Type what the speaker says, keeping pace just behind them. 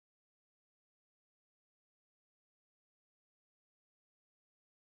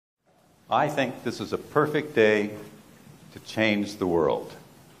I think this is a perfect day to change the world.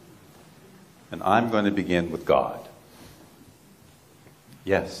 And I'm going to begin with God.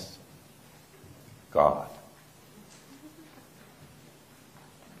 Yes, God.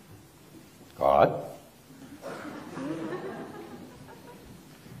 God?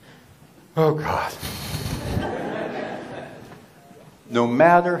 Oh, God. No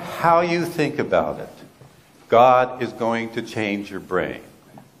matter how you think about it, God is going to change your brain.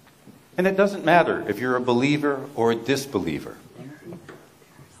 And it doesn't matter if you're a believer or a disbeliever.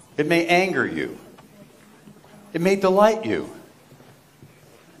 It may anger you. It may delight you.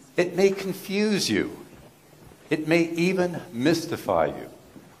 It may confuse you. It may even mystify you.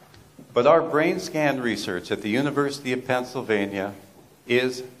 But our brain scan research at the University of Pennsylvania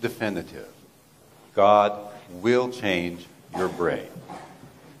is definitive. God will change your brain.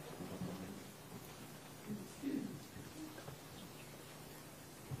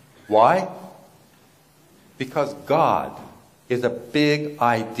 Why? Because God is a big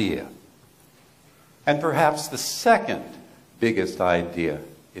idea. And perhaps the second biggest idea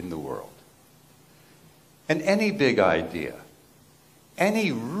in the world. And any big idea,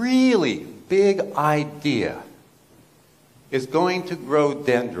 any really big idea, is going to grow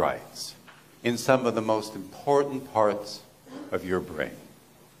dendrites in some of the most important parts of your brain.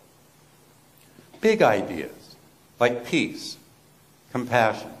 Big ideas like peace,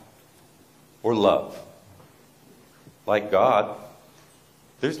 compassion, or love. Like God,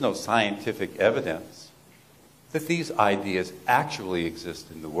 there's no scientific evidence that these ideas actually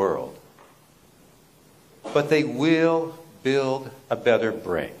exist in the world. But they will build a better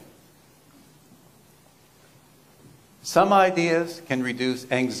brain. Some ideas can reduce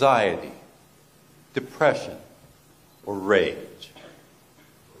anxiety, depression, or rage.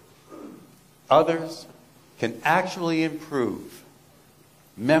 Others can actually improve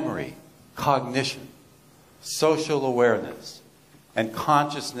memory, cognition, social awareness, and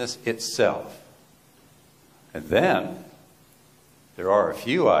consciousness itself. And then, there are a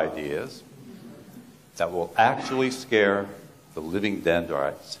few ideas that will actually scare the living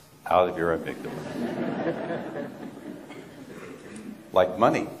dendrites out of your amygdala. Like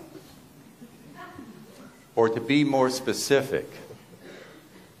money. Or to be more specific,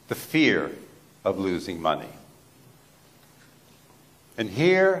 the fear of losing money. And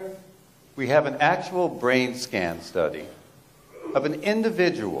here we have an actual brain scan study of an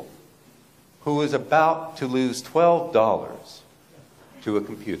individual who is about to lose $12 to a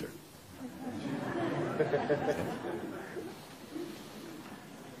computer.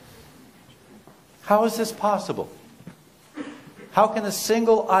 How is this possible? How can a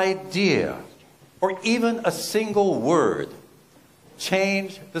single idea or even a single word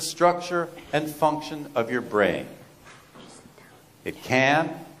change the structure and function of your brain? It can.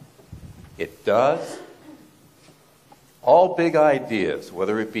 It does. All big ideas,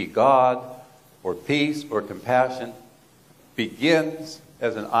 whether it be God or peace or compassion, begins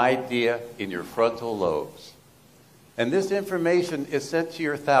as an idea in your frontal lobes. And this information is sent to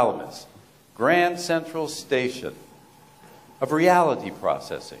your thalamus, grand central station of reality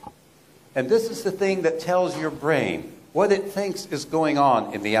processing. And this is the thing that tells your brain what it thinks is going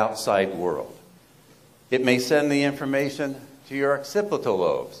on in the outside world. It may send the information to your occipital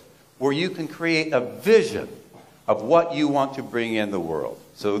lobes, where you can create a vision of what you want to bring in the world.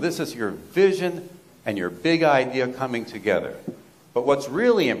 So this is your vision and your big idea coming together. But what's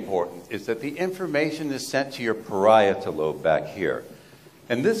really important is that the information is sent to your parietal lobe back here.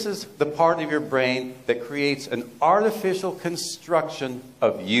 And this is the part of your brain that creates an artificial construction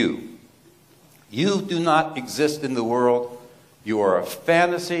of you. You do not exist in the world. You are a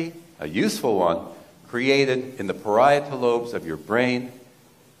fantasy, a useful one, created in the parietal lobes of your brain.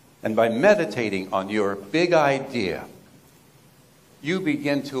 And by meditating on your big idea, you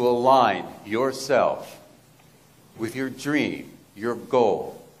begin to align yourself with your dream, your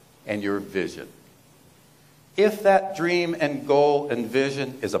goal, and your vision. If that dream and goal and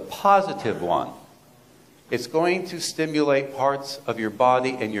vision is a positive one, it's going to stimulate parts of your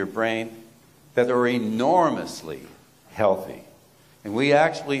body and your brain that are enormously healthy. And we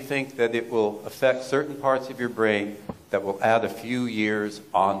actually think that it will affect certain parts of your brain that will add a few years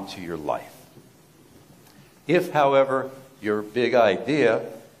onto your life. If, however, your big idea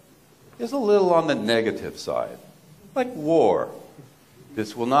is a little on the negative side, like war,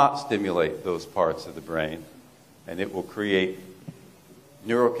 this will not stimulate those parts of the brain, and it will create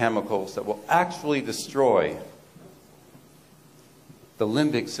neurochemicals that will actually destroy the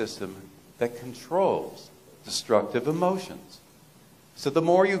limbic system that controls destructive emotions. So the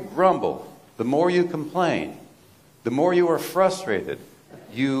more you grumble, the more you complain, the more you are frustrated,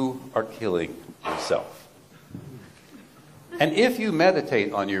 you are killing yourself. And if you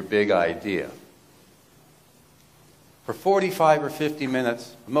meditate on your big idea, for 45 or 50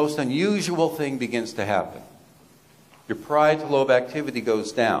 minutes, the most unusual thing begins to happen. Your parietal lobe activity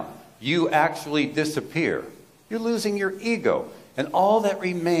goes down. You actually disappear. You're losing your ego. And all that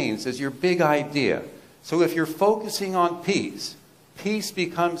remains is your big idea. So if you're focusing on peace, peace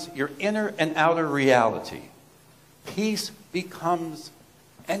becomes your inner and outer reality. Peace becomes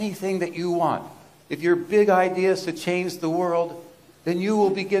anything that you want. If your big idea is to change the world, then you will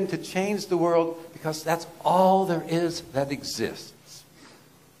begin to change the world because that's all there is that exists.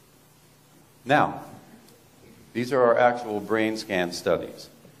 Now, these are our actual brain scan studies.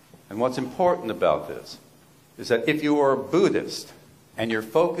 And what's important about this is that if you are a Buddhist and you're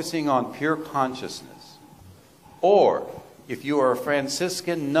focusing on pure consciousness, or if you are a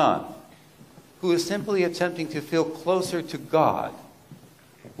Franciscan nun who is simply attempting to feel closer to God,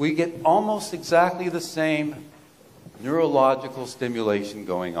 we get almost exactly the same neurological stimulation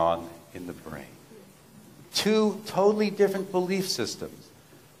going on in the brain. Two totally different belief systems,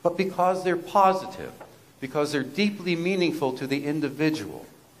 but because they're positive, because they're deeply meaningful to the individual,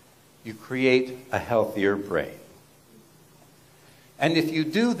 you create a healthier brain. And if you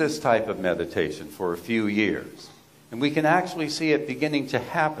do this type of meditation for a few years, and we can actually see it beginning to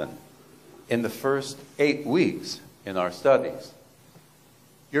happen in the first 8 weeks in our studies,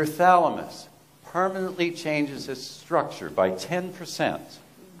 your thalamus permanently changes its structure by 10%.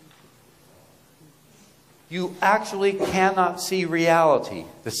 You actually cannot see reality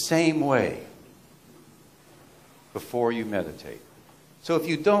the same way before you meditate. So if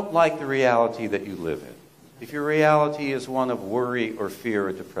you don't like the reality that you live in, if your reality is one of worry or fear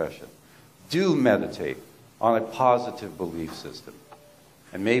or depression, do meditate on a positive belief system.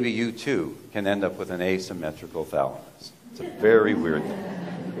 And maybe you too can end up with an asymmetrical thalamus. It's a very weird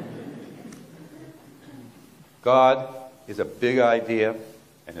thing. God is a big idea,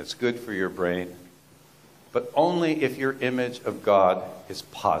 and it's good for your brain, but only if your image of God is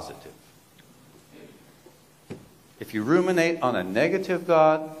positive. If you ruminate on a negative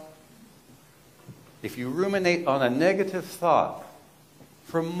God, if you ruminate on a negative thought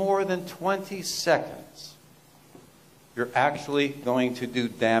for more than 20 seconds, you're actually going to do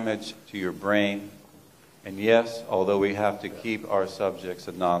damage to your brain. And yes, although we have to keep our subjects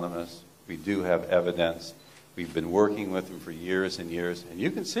anonymous, we do have evidence. We've been working with them for years and years, and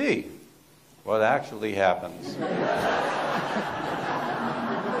you can see what actually happens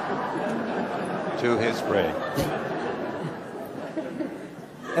to his brain.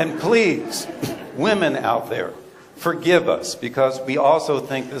 And please, women out there, forgive us, because we also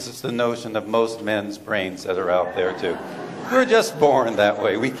think this is the notion of most men's brains that are out there too. We're just born that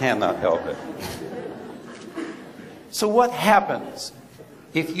way. We cannot help it. So what happens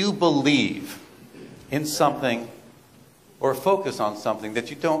if you believe in something or focus on something that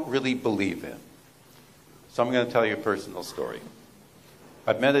you don't really believe in? So I'm going to tell you a personal story.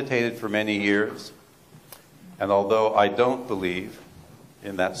 I've meditated for many years, and although I don't believe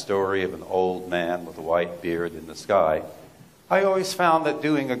in that story of an old man with a white beard in the sky, I always found that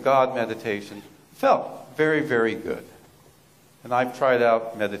doing a God meditation felt very, very good. And I've tried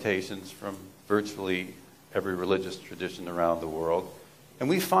out meditations from virtually every religious tradition around the world, and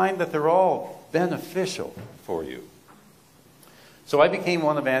we find that they're all beneficial for you. So I became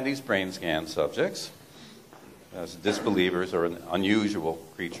one of Andy's brain scan subjects, as disbelievers are an unusual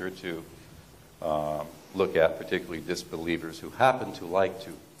creature to look at, particularly disbelievers who happen to like to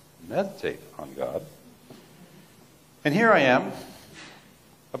meditate on God. And here I am,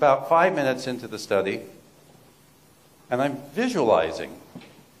 about 5 minutes into the study, and I'm visualizing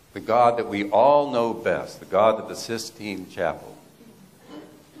the God that we all know best, the God of the Sistine Chapel.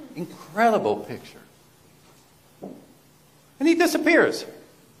 Incredible picture. And he disappears.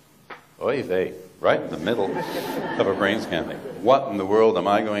 Oy vey, right in the middle of a brain scanning. What in the world am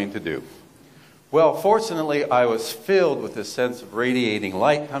I going to do? Well, fortunately, I was filled with this sense of radiating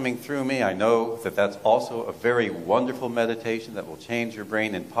light coming through me. I know that that's also a very wonderful meditation that will change your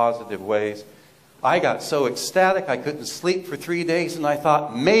brain in positive ways. I got so ecstatic I couldn't sleep for 3 days, and I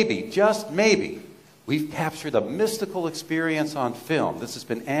thought, maybe, just maybe, we've captured a mystical experience on film. This has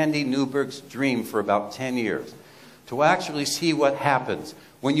been Andy Newberg's dream for about 10 years, to actually see what happens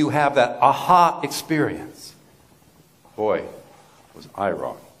when you have that aha experience. Boy, was I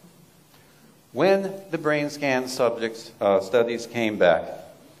wrong. When the brain scan subjects studies came back,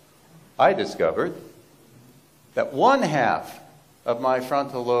 I discovered that 1/2 of my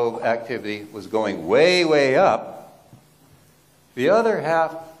frontal lobe activity was going way, way up. The other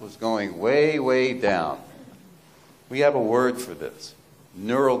half was going way, way down. We have a word for this.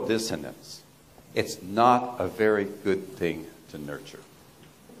 neural dissonance. It's not a very good thing to nurture.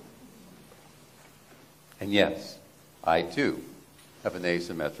 And yes, I too have an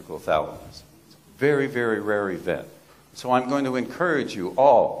asymmetrical thalamus. It's a very, very rare event. So I'm going to encourage you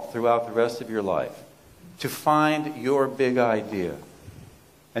all throughout the rest of your life to find your big idea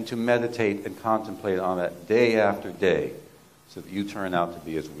and to meditate and contemplate on it day after day so that you turn out to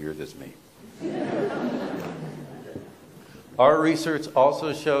be as weird as me. Our research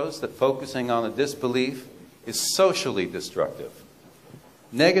also shows that focusing on a disbelief is socially destructive.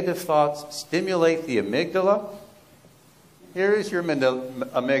 Negative thoughts stimulate the amygdala. Here is your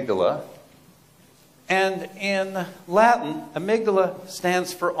amygdala. And in Latin, amygdala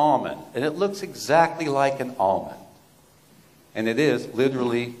stands for almond. And it looks exactly like an almond. And it is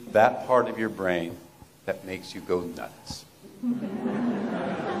literally that part of your brain that makes you go nuts.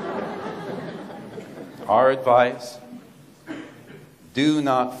 Our advice: do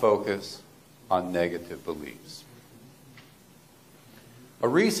not focus on negative beliefs. A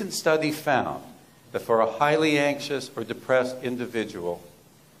recent study found that for a highly anxious or depressed individual,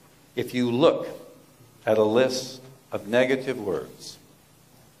 if you look at a list of negative words,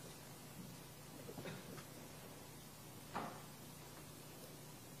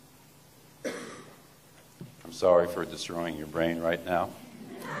 I'm sorry for destroying your brain right now,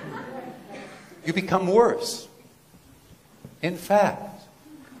 you become worse. In fact,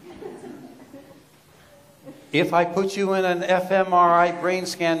 if I put you in an fMRI brain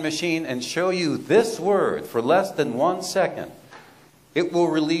scan machine and show you this word for less than 1 second, it will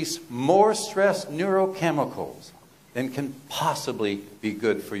release more stress neurochemicals than can possibly be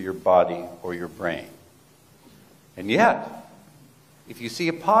good for your body or your brain. And yet, if you see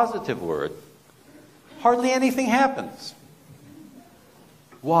a positive word, hardly anything happens.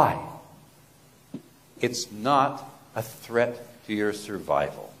 Why? It's not a threat to your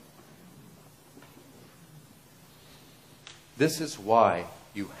survival. This is why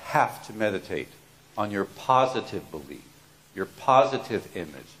you have to meditate on your positive belief, your positive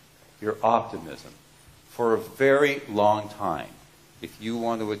image, your optimism for a very long time if you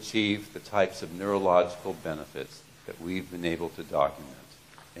want to achieve the types of neurological benefits that we've been able to document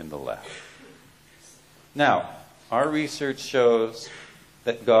in the lab. Now, our research shows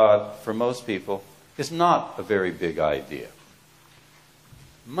that God, for most people, is not a very big idea.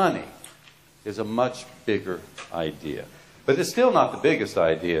 Money is a much bigger idea. But it's still not the biggest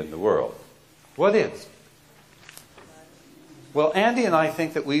idea in the world. What is? Well, Andy and I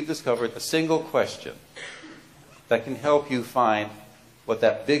think that we've discovered a single question that can help you find what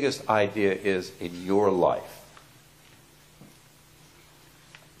that biggest idea is in your life.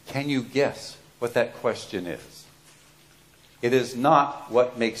 Can you guess what that question is? It is not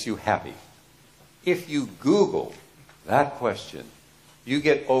what makes you happy. If you Google that question, you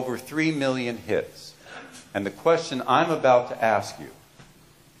get over 3 million hits. And the question I'm about to ask you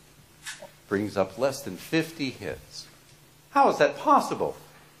brings up less than 50 hits. How is that possible?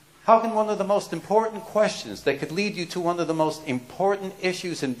 How can one of the most important questions that could lead you to one of the most important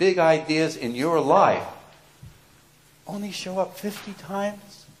issues and big ideas in your life only show up 50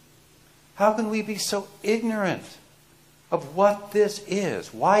 times? How can we be so ignorant of what this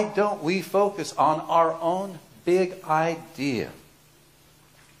is? Why don't we focus on our own big idea?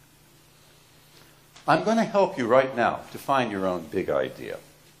 I'm going to help you right now to find your own big idea.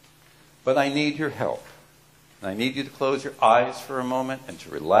 But I need your help. And I need you to close your eyes for a moment and to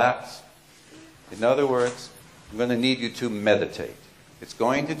relax. In other words, I'm going to need you to meditate. It's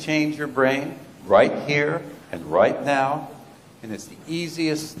going to change your brain right here and right now. And it's the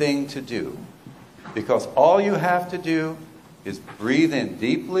easiest thing to do. Because all you have to do is breathe in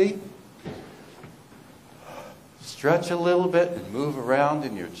deeply, stretch a little bit, and move around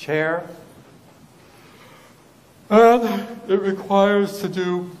in your chair. And it requires to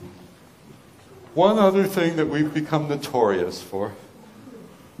do one other thing that we've become notorious for.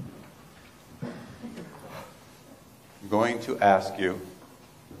 I'm going to ask you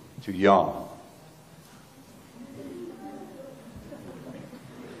to yawn.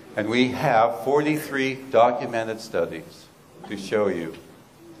 And we have 43 documented studies to show you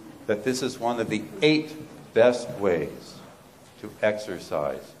that this is one of the 8 best ways to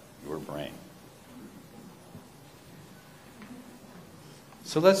exercise your brain.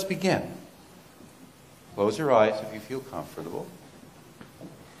 So let's begin. Close your eyes if you feel comfortable.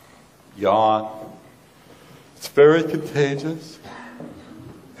 Yawn. It's very contagious.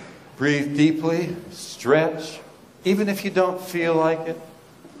 Breathe deeply. Stretch. Even if you don't feel like it.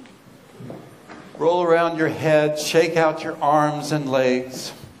 Roll around your head. Shake out your arms and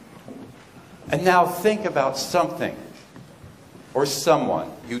legs. And now think about something or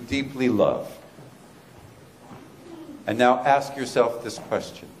someone you deeply love. And now ask yourself this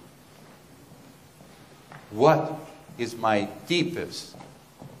question. What is my deepest,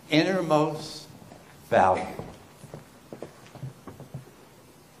 innermost value?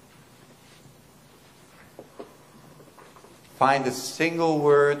 Find a single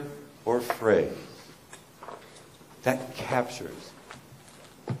word or phrase that captures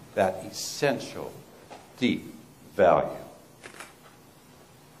that essential, deep value.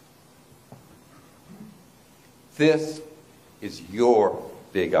 This is your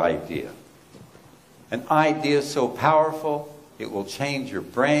big idea. An idea so powerful, it will change your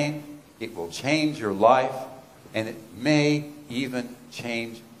brain, it will change your life, and it may even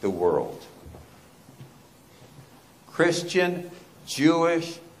change the world. Christian,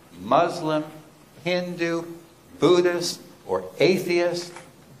 Jewish, Muslim, Hindu, Buddhist, or atheist,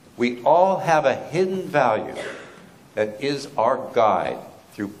 we all have a hidden value that is our guide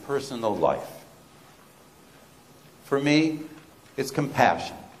through personal life. For me, it's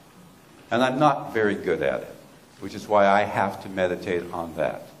compassion. And I'm not very good at it, which is why I have to meditate on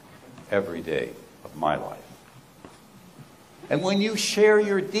that every day of my life. And when you share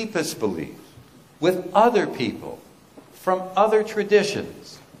your deepest beliefs with other people from other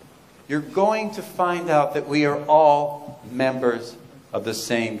traditions, you're going to find out that we are all members of the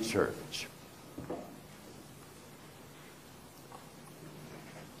same church.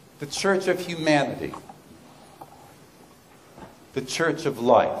 The church of humanity. The church of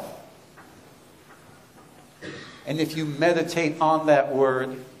life. And if you meditate on that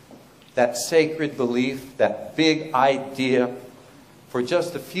word, that sacred belief, that big idea, for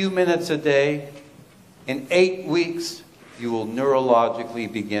just a few minutes a day, in 8 weeks, you will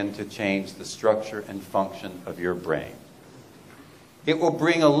neurologically begin to change the structure and function of your brain. It will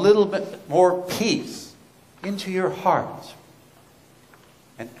bring a little bit more peace into your heart.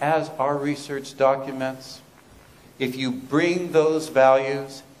 And as our research documents, if you bring those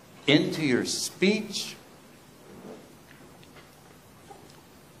values into your speech,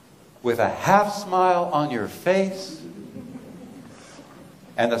 with a half smile on your face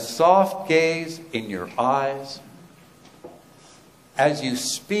and a soft gaze in your eyes, as you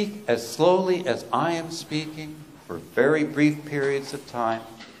speak as slowly as I am speaking for very brief periods of time,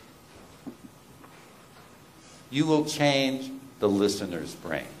 you will change the listener's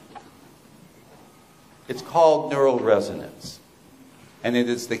brain. It's called neural resonance, and it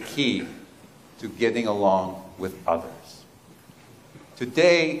is the key to getting along with others.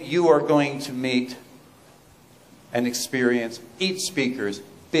 Today, you are going to meet and experience each speaker's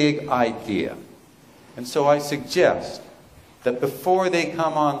big idea. And so I suggest that before they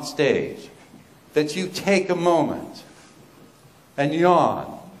come on stage, that you take a moment and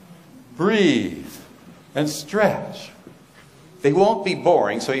yawn, breathe, and stretch. They won't be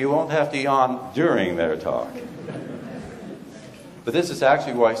boring, so you won't have to yawn during their talk. But this is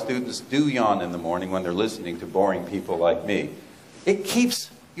actually why students do yawn in the morning when they're listening to boring people like me. It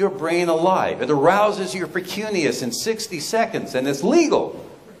keeps your brain alive. It arouses your precuneus in 60 seconds, and it's legal.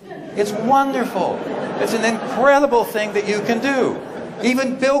 It's wonderful. It's an incredible thing that you can do.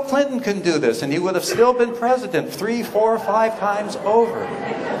 Even Bill Clinton can do this, and he would have still been president 3, 4, 5 times over.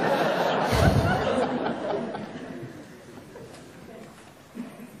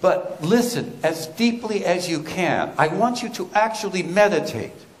 But listen as deeply as you can. I want you to actually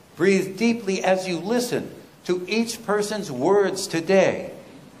meditate. Breathe deeply as you listen to each person's words today.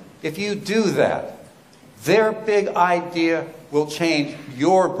 If you do that, their big idea will change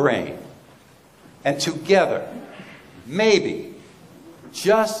your brain. And together, maybe,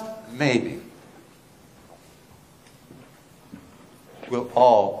 just maybe, we'll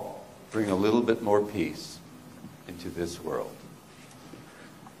all bring a little bit more peace into this world.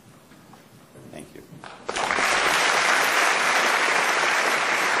 Thank you.